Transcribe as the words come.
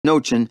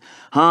Notion,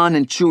 Han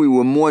and Chewie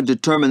were more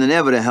determined than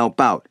ever to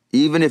help out,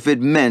 even if it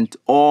meant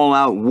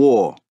all-out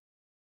war.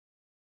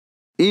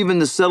 Even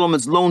the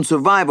settlement's lone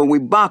survivor,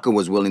 WEEBACCA,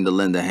 was willing to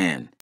lend a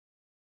hand.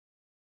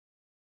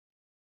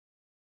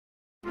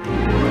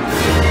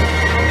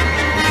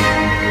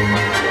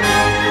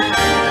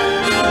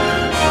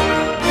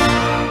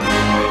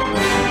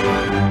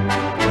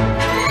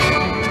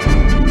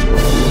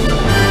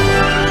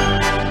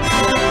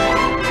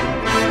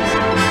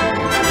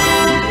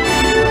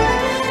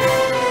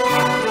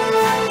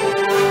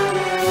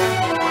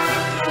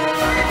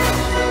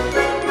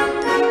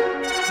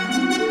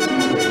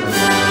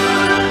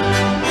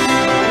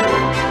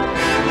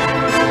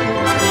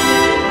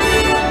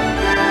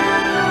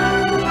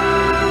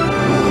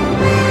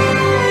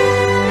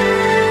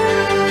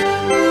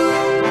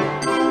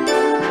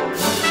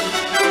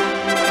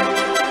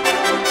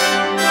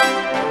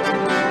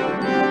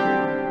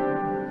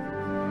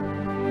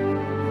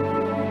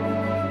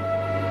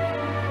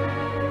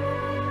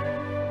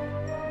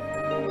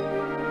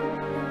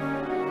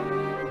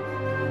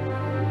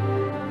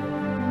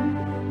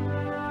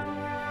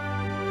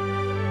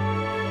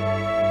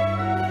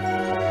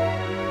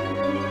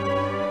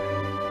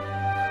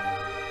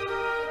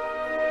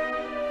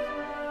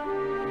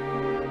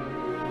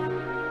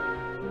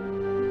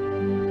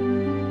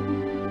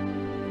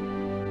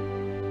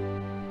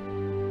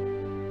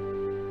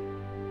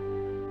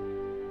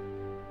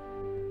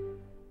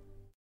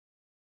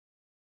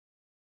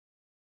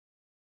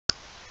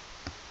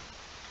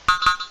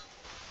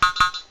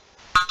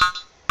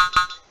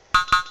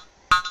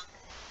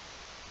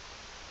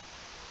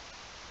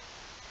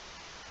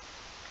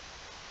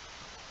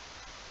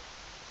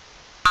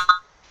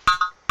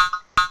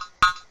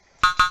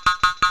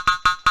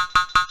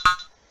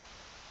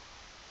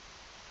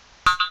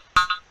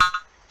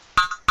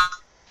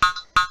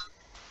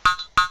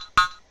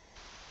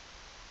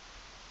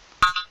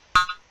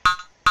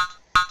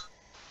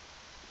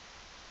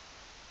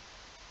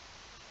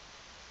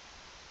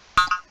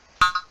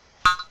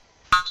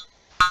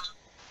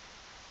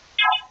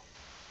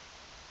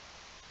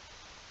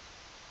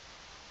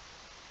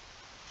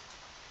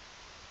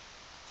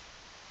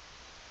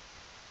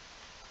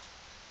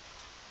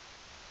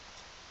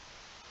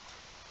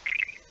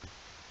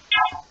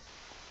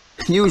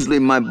 Usually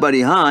my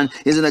buddy Han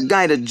isn't a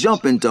guy to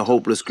jump into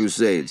hopeless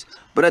crusades,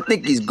 but I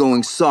think he's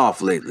going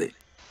soft lately.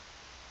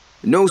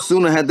 No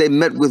sooner had they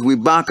met with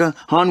WEEBACCA,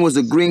 Han was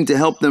agreeing to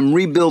help them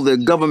rebuild their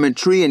government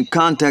tree and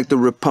contact the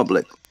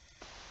Republic.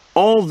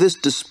 All this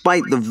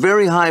despite the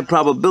very high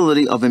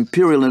probability of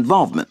Imperial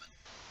involvement.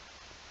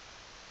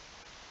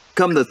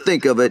 Come to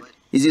think of it,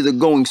 he's either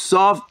going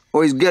soft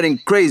or he's getting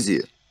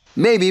crazier.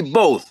 Maybe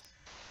both.